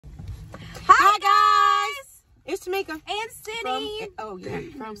Tamika. And Cindy.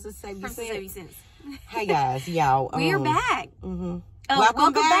 From Savvy Sense. Hey guys, y'all. We're back.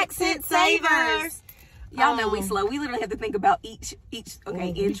 Welcome back, Scent Savers. Y'all know we slow. We literally have to think about each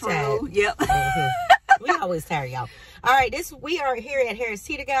intro. Yep. We always tired, y'all. All right, we are here at Harris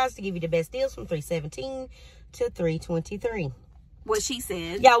Teeter, guys, to give you the best deals from $3.17 to $3.23. What she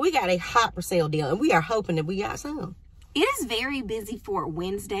said. Y'all, we got a hot for sale deal, and we are hoping that we got some. It is very busy for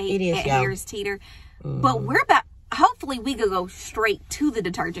Wednesday at y'all. Harris Teeter, but we're about. Hopefully, we could go straight to the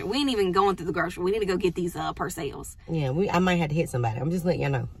detergent. We ain't even going through the grocery. We need to go get these Persils. Yeah, I might have to hit somebody. I'm just letting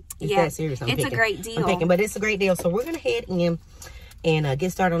y'all know. It's that serious. It's a great deal. I'm picking, but it's a great deal. So we're gonna head in and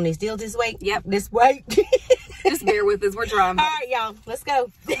get started on these deals this way. Yep. This way. Just bear with us. We're trying. All right, y'all. Let's go.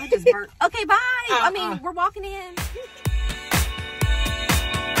 I just burnt. Okay, bye. We're walking in.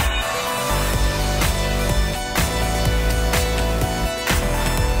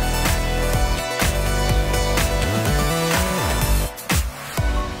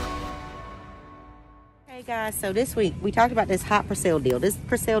 Hey guys, so this week we talked about this hot Persil deal. This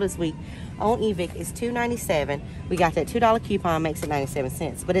Persil this week on evic is $2.97. We got that $2 coupon, makes it 97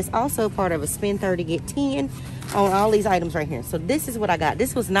 cents. But it's also part of a spend 30 get 10 on all these items right here. So this is what I got.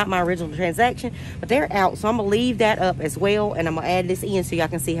 This was not my original transaction, but they're out, so I'm gonna leave that up as well, and I'm gonna add this in so y'all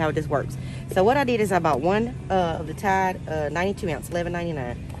can see how this works. So what I did is I bought one of the Tide 92 ounce,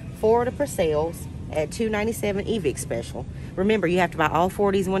 $11.99, 4 of the Persils at $2.97 evic special. Remember, you have to buy all 4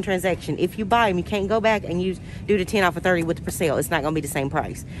 of these in one transaction. If you buy them, you can't go back and do the 10 off of 30 with the Persil. It's not going to be the same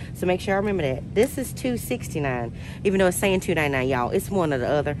price. So make sure I remember that. This is $2.69, even though it's saying $2.99, y'all. It's one or the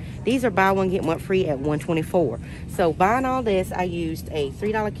other. These are buy one, get one free at $1.24. So buying all this, I used a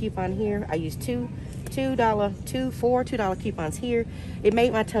 $3 coupon here. I used four $2 coupons here. It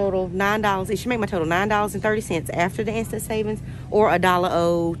made my total $9. It should make my total $9.30 after the instant savings, or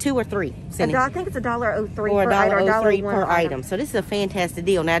 $1.02 or $3. I think it's $1.03 or $1.03 per item. So this is a fantastic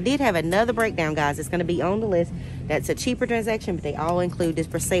deal. Now I did have another breakdown, guys. It's going to be on the list. That's a cheaper transaction, but they all include this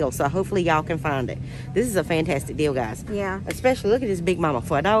Persil. So hopefully y'all can find it. This is a fantastic deal, guys. Yeah. Especially look at this big mama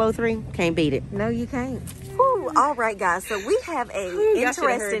for $1.03. Can't beat it. No, you can't. Whew. All right, guys. So we have a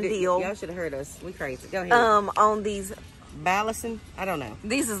interesting deal. Y'all should have heard us. We crazy. Go ahead. On these Ballison, I don't know.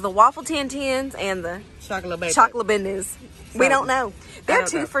 These is the waffle 10-10s and the chocolate business. We don't know. They're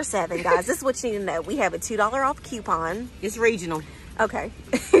 2 for $7, guys. This is what you need to know. We have a $2 off coupon. It's regional. Okay.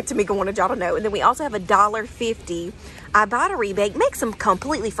 Tamika wanted y'all to know. And then we also have a $1.50 Ibotta rebate. Makes them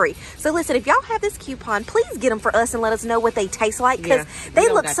completely free. So listen, if y'all have this coupon, please get them for us and let us know what they taste like, because they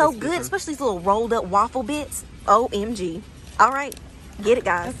look so good, especially these little rolled up waffle bits. OMG. All right. Get it,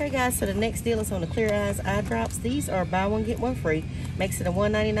 guys. Okay, guys, so the next deal is on the Clear Eyes eye drops. These are buy one, get one free. Makes it a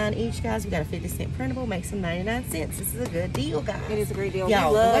 $1.99 each, guys. We got a 50-cent printable, makes them 99 cents. This is a good deal, guys. It is a great deal.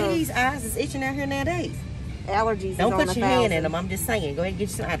 Y'all, the way these eyes is itching out here nowadays. Allergies. Don't put your hand in them. I'm just saying. Go ahead and get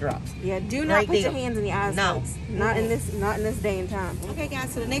you some eye drops. Yeah, do not put your hands in your eyes. No. Not in this day and time. Okay,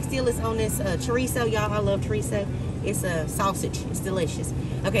 guys, so the next deal is on this chorizo. Y'all, I love chorizo. It's a sausage. It's delicious.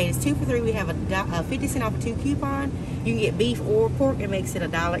 Okay, it's 2 for $3. We have a 50 cent off of 2 coupon. You can get beef or pork. It makes it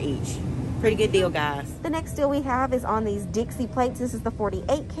 $1 each. Pretty good deal, guys. The next deal we have is on these Dixie plates. This is the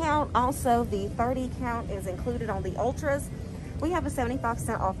 48 count. Also, the 30 count is included on the ultras. We have a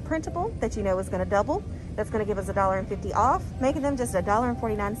 75% off printable that you know is going to double. That's going to give us $1.50 off, making them just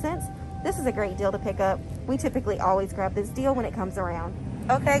 $1.49. This is a great deal to pick up. We typically always grab this deal when it comes around.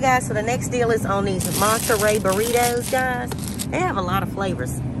 Okay, guys, so the next deal is on these Monterey burritos, guys. They have a lot of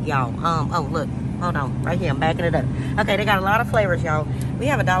flavors, y'all. Oh, look, hold on, right here, I'm backing it up. Okay, they got a lot of flavors, y'all. We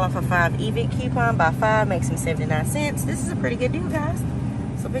have a $1 for 5 evic coupon. Buy 5, makes them 79 cents. This is a pretty good deal, guys.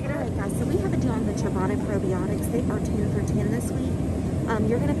 So pick it up. Alright, guys, so we have a deal on the Ibotta probiotics. They are 10 for 10 this week.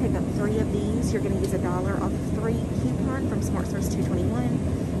 You're going to pick up 3 of these. You're going to use a $1 off 3 coupon from Smart Source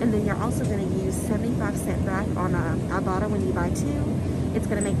 221. And then you're also going to use 75 cents back on Ibotta when you buy 2. It's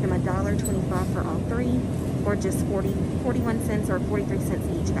going to make them $1.25 for all 3, or just 41 cents or 43 cents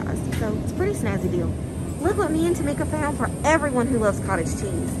each, guys. So it's a pretty snazzy deal. Look what me and Tamika found for everyone who loves cottage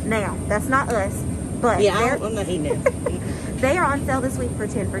cheese. Now, that's not us, but yeah, I'm not eating it. They are on sale this week for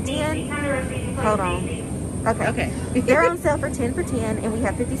 10 for 10. Hold on. Okay. They're on sale for 10 for 10, and we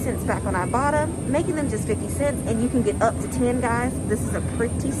have 50 cents back on Ibotta, making them just 50 cents, and you can get up to 10, guys. This is a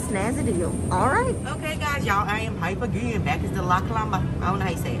pretty snazzy deal. All right. Okay, guys, y'all, I am hype again. Back is the La Calamba. I don't know how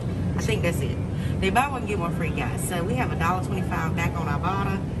you say it. I think that's it. They buy one, get one free, guys. So we have $1.25 back on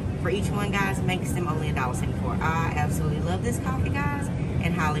Ibotta for each one, guys. It makes them only $1.74. I absolutely love this coffee, guys,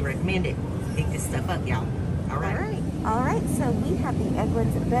 and highly recommend it. Pick this stuff up, y'all. All right. All right, so we have the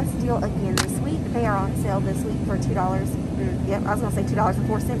Eggland's best deal again this week. They are on sale this week for $2 Yep, I was going to say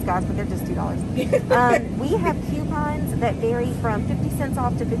 $2.04, guys, but they're just $2. We have coupons that vary from 50 cents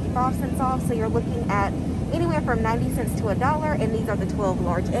off to 55 cents off. So you're looking at anywhere from 90 cents to $1. And these are the 12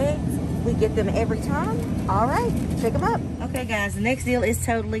 large eggs. We get them every time. All right, pick them up. Okay, guys, the next deal is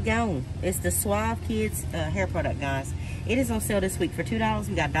totally gone. It's the Suave Kids hair product, guys. It is on sale this week for $2.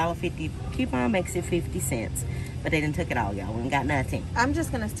 We got $1.50 coupon, makes it 50 cents. But they didn't took it all, y'all. We ain't got nothing. I'm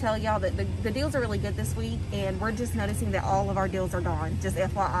just going to tell y'all that the deals are really good this week, and we're just noticing that all of our deals are gone. Just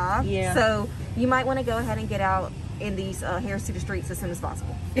FYI. Yeah. So you might want to go ahead and get out in these Harris Teeter streets as soon as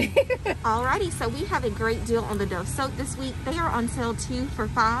possible. Alrighty, so we have a great deal on the Dove soap this week. They are on sale 2 for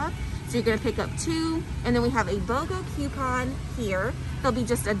 $5. So you're going to pick up 2, and then we have a BOGO coupon here. They'll be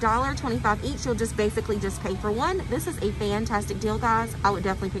just $1.25 each. You'll just basically just pay for 1. This is a fantastic deal, guys. I would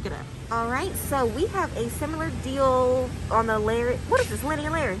definitely pick it up. All right, so we have a similar deal on the Larry. What is this, Lenny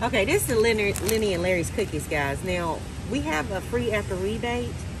and Larry? Okay, this is Lenny and Larry's cookies, guys. Now, we have a free after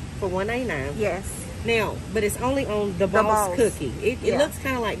rebate for $1.99. Yes. Now, but it's only on the Balls cookie. It looks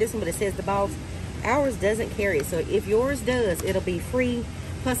kind of like this one, but it says the Balls. Ours doesn't carry it, so if yours does, it'll be free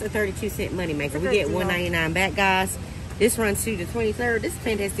plus a 32-cent money maker. We get $1.99 back, guys. This runs through the 23rd. This is a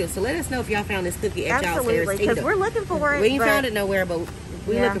fantastic deal. So let us know if y'all found this cookie at y'all's Harris Teeter. Because we're looking for it. We ain't found it nowhere, but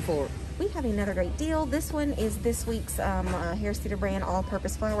we're looking for it. We have another great deal. This one is this week's Harris Teeter brand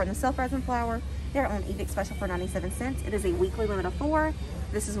all-purpose flour and the self-rising flour. They're on eBay special for 97 cents. It is a weekly limit of 4.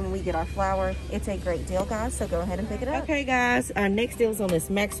 This is when we get our flour. It's a great deal, guys, so go ahead and pick it up. Okay, guys, our next deal is on this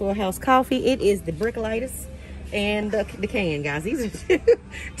Maxwell House coffee. It is the Brickolitis and the can, guys. These are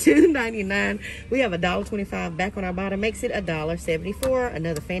 $2.99. We have $1.25 back on our bottom, makes it $1.74.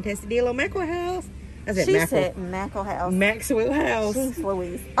 Another fantastic deal on Maxwell House. She said Maxwell House. Maxwell House. Jeez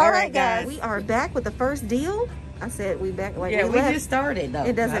Louise. All right, guys. We are back with the first deal. I said we back like we just started though.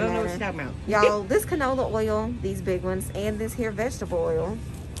 It doesn't matter. I don't know what you're talking about. Y'all, this canola oil, these big ones, and this here vegetable oil.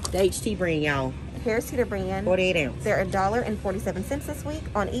 The HT brand, y'all. Harris Teeter brand. 48 ounce. They're $1.47 this week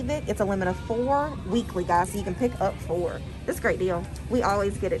on eBay. It's a limit of 4 weekly, guys, so you can pick up 4. This is a great deal. We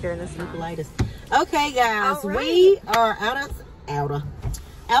always get it during this time. Okay, guys, we are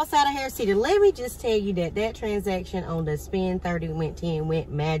outside of Harris Teeter. Let me just tell you that transaction on the spend 30 went 10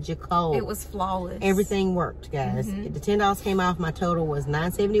 went magical. It was flawless. Everything worked, guys. The $10 came off. My total was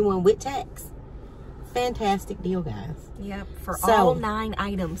 $9.71 with tax. Fantastic deal, guys. Yep, for all 9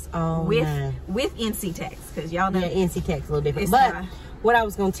 items with NC tax, because y'all know. Yeah, NC tax a little different. But what I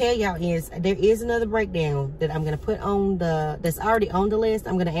was going to tell y'all is there is another breakdown that I'm going to put on that's already on the list.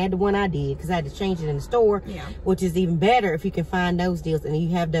 I'm going to add the one I did because I had to change it in the store, which is even better if you can find those deals and you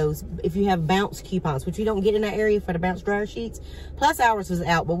have those. If you have bounce coupons, which you don't get in that area for the bounce dryer sheets. Plus ours was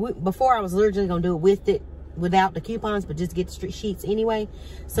out, but before I was originally going to do it without the coupons, but just get the street sheets anyway.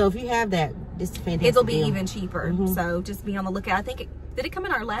 So if you have that, this is fantastic. It'll be even cheaper. So just be on the lookout. I think did it come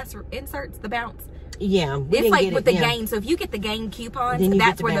in our last inserts, the bounce? Yeah, it's like with the game. So if you get the game coupons,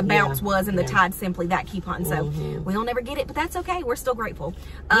 that's where the bounce was, and the Tide Simply that coupon. So we'll never get it, but that's okay. We're still grateful.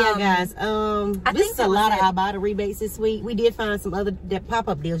 Yeah, guys. This is a lot of Ibotta rebates this week. We did find some other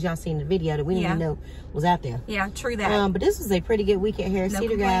pop-up deals y'all seen in the video that we didn't even know was out there. Yeah, true that. But this was a pretty good week at Harris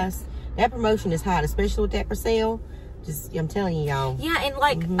Teeter, guys. That promotion is hot, especially with that Persil. Just, I'm telling you, y'all. Yeah, and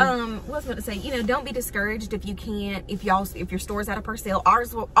like, what I was going to say, you know, don't be discouraged if you can't, if your store's out of Persil.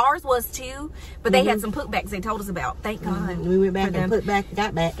 Ours was too, but they had some putbacks they told us about. Thank God. We went back and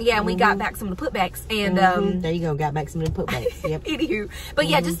got back. Yeah, and we got back some of the putbacks. And there you go, got back some of the putbacks. Yep. Anywho, but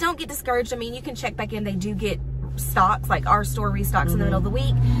yeah, just don't get discouraged. I mean, you can check back in. They do get stocks, like our store restocks in the middle of the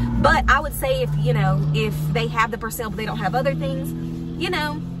week. But I would say if they have the Persil but they don't have other things,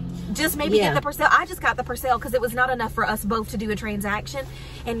 just maybe get the Persil. I just got the Persil because it was not enough for us both to do a transaction.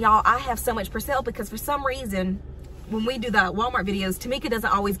 And y'all, I have so much Persil because for some reason, when we do the Walmart videos, Tamika doesn't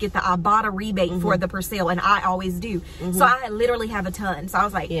always get the Ibotta rebate for the Persil, and I always do. So I literally have a ton. So I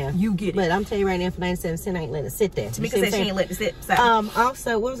was like, you get it. But I'm telling you right now, for 97 cents, I ain't letting it sit there. Tamika said she ain't letting it sit. So.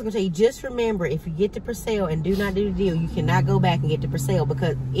 Also, what was I going to tell you? Just remember, if you get the Persil and do not do the deal, you cannot go back and get the Persil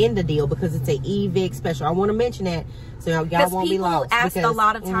because it's a eVic special. I want to mention that. So y'all won't be lost. People ask a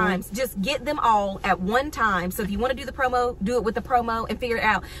lot of times, just get them all at one time. So if you want to do the promo, do it with the promo and figure it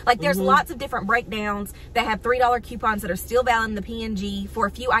out. Like there's lots of different breakdowns that have $3 coupons that are still valid in the P&G for a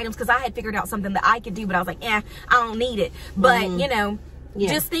few items because I had figured out something that I could do, but I was like, I don't need it. But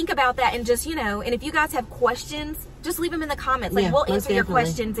just think about that and just and if you guys have questions, just leave them in the comments. Like we'll answer your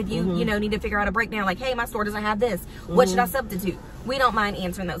questions if you need to figure out a breakdown. Like, hey, my store doesn't have this. What should I substitute? We don't mind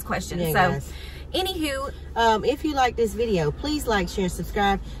answering those questions. Guys. Anywho, if you like this video, please like, share,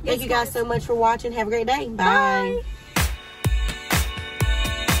 subscribe. Thank you guys so much for watching. Have a great day. Bye.